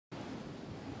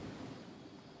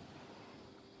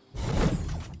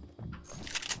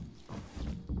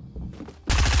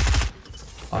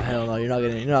Oh hell no, you're not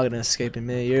gonna escape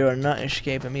me. You are not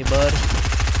escaping me, bud.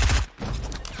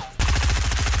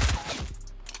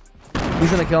 He's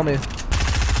gonna kill me.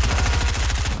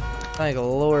 Thank the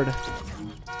Lord.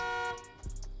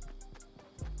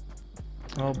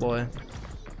 Oh boy.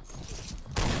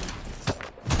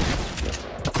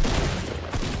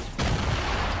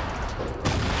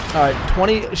 Alright,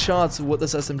 20 shots with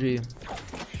this SMG.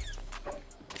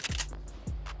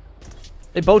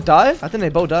 They both died? I think they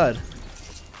both died.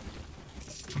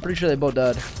 I'm pretty sure they both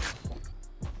died.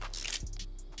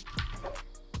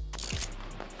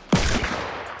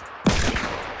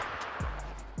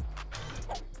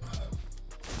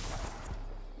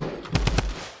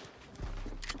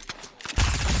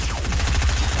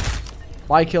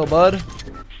 My kill, bud.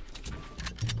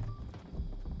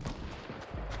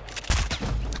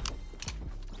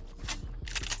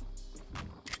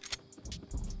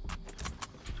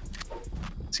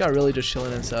 This guy really just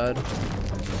chilling inside.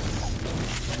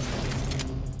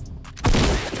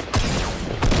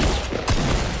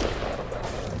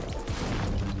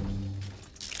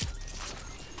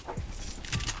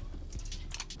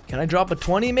 Can I drop a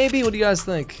 20 maybe? What do you guys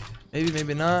think? Maybe,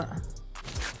 maybe not.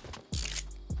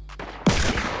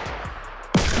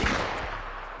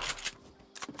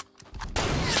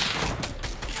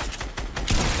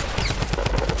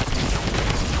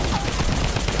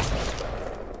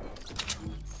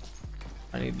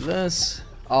 I need this.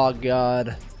 Oh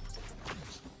god.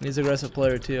 He's an aggressive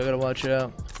player too. I gotta watch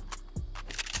out.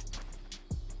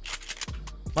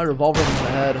 My revolver in the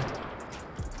head.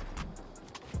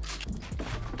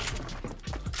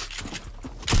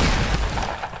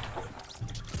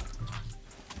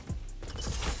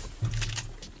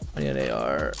 I need an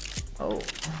AR. Oh.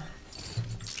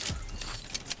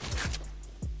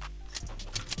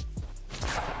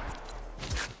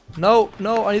 No,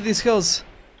 no, I need these kills.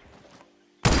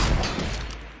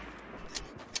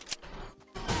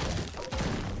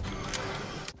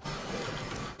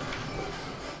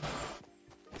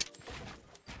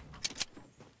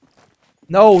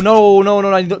 No, no, no,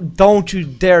 no, no, don't you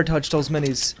dare touch those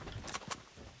minis.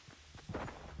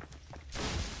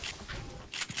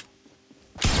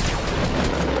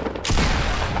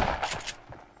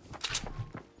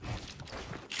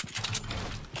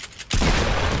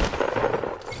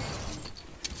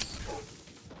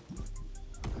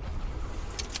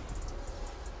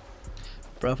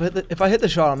 Bro, if I hit the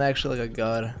shot, I'm actually like a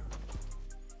god.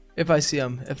 If I see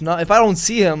him. If not, if I don't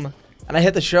see him and I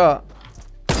hit the shot,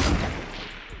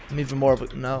 I'm even more,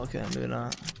 but no, okay, maybe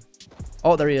not.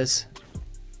 Oh, there he is.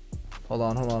 Hold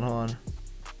on, hold on, hold on.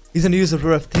 He's gonna use the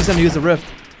rift. He's gonna use the rift.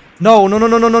 No, no, no,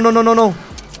 no, no, no, no, no, no, no.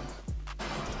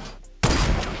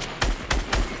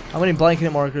 I'm getting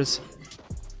blanket markers.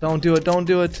 Don't do it, don't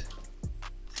do it.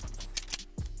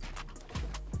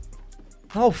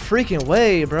 No freaking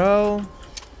way, bro.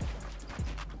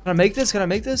 Can I make this? Can I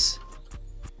make this?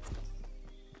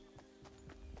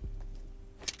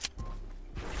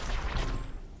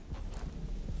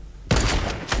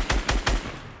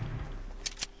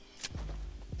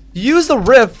 Use the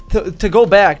rift to go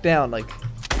back down, like.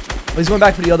 Oh, he's going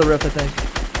back for the other rift, I think.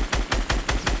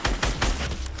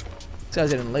 This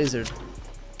guy's getting lasered.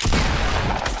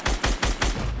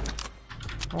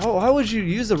 Oh, how would you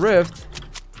use the rift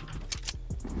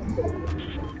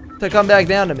to come back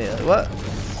down to me? Like, what?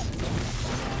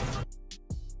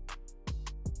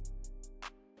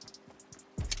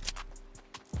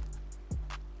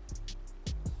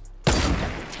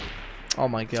 Oh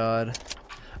my god.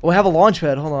 Oh, I have a launch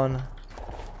pad. Hold on.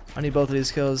 I need both of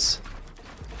these kills.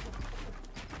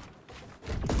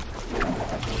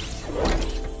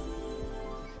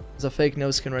 There's a fake no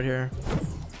skin right here.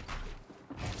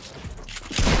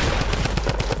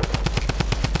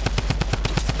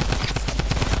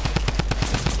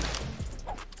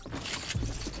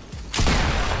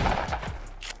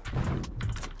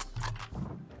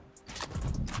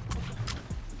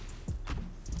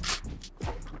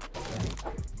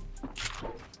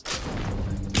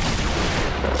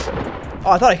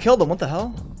 Oh, I thought I killed him. What the hell?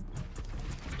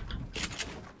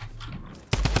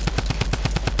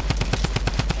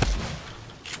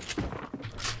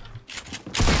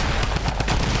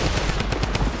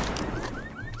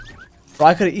 Bro,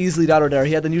 I could have easily died over there.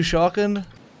 He had the new shotgun.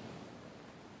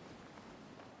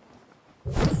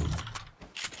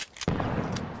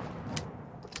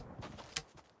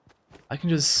 I can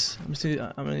just... I'm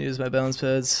gonna use my balance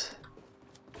pads.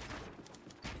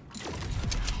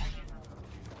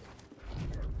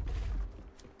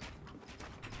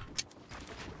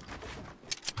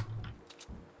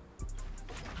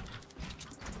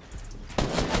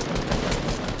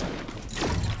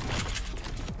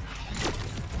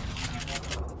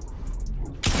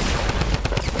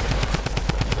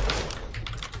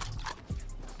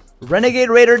 Renegade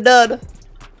Raider dud.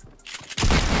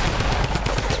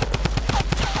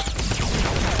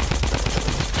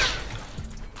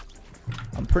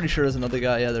 I'm pretty sure there's another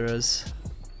guy. Yeah, there is.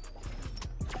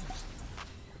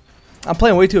 I'm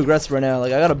playing way too aggressive right now.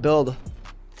 Like, I gotta build.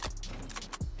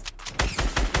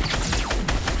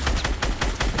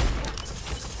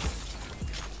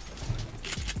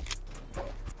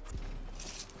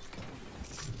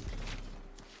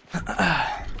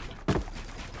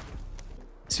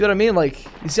 See what I mean? Like,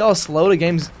 you see how slow the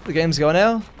games go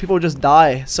now? People just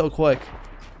die so quick.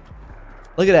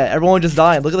 Look at that. Everyone just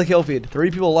died. Look at the kill feed. 3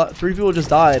 people just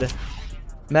died.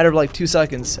 Matter of like 2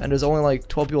 seconds, and there's only like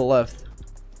 12 people left.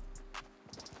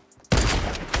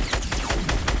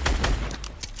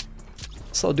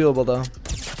 Still doable though.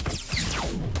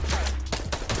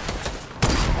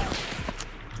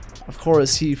 Of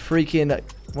course, he freaking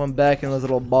went back in his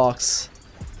little box.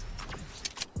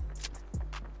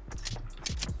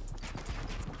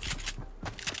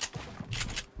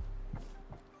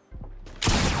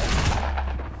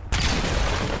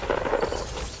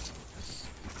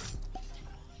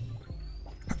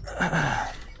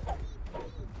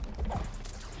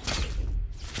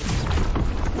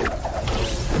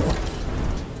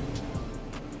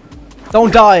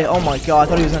 Don't die! Oh my god, I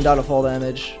thought he was gonna die to fall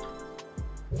damage.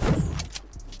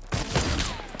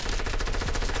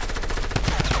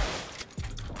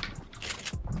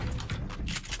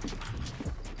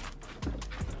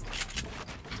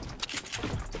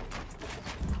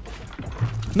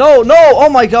 No, no! Oh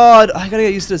my god! I gotta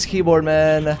get used to this keyboard,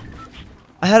 man.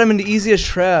 I had him in the easiest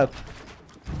trap.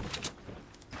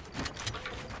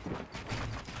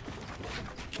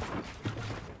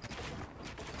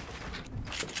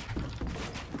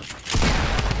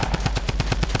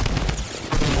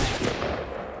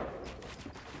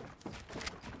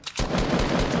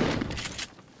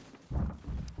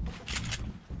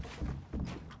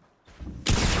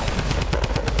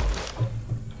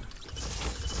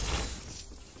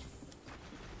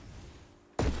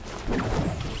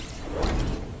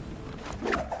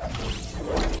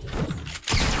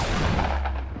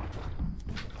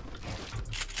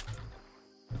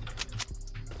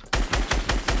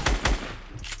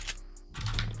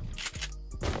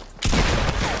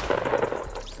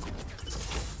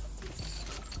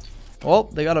 Well,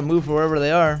 they gotta move wherever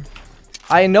they are.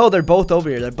 I know they're both over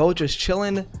here. They're both just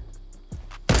chilling.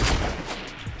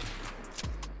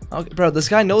 Okay, bro, this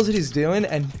guy knows what he's doing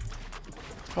and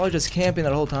probably just camping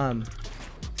that whole time.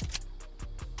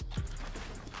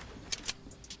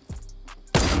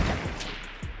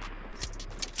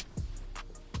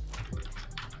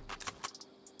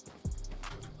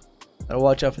 Gotta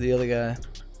watch out for the other guy.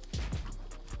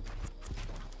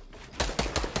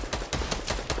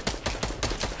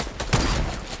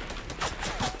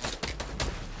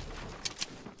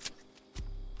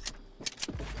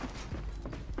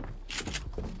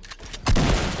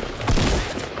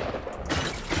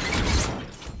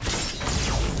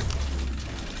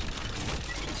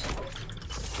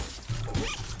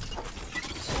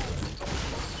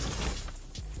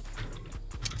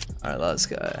 Alright, last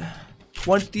guy.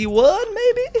 21,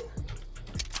 maybe?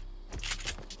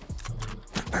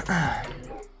 I'm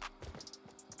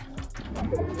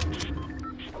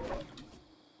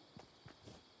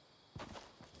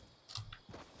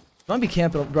gonna be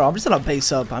camping, bro. I'm just gonna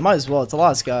base up. I might as well. It's the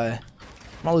last guy. I'm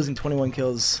not losing 21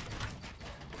 kills.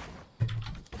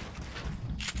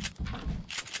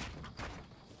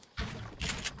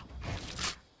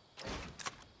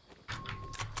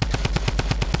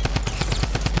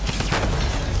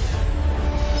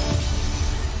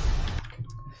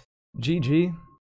 GG.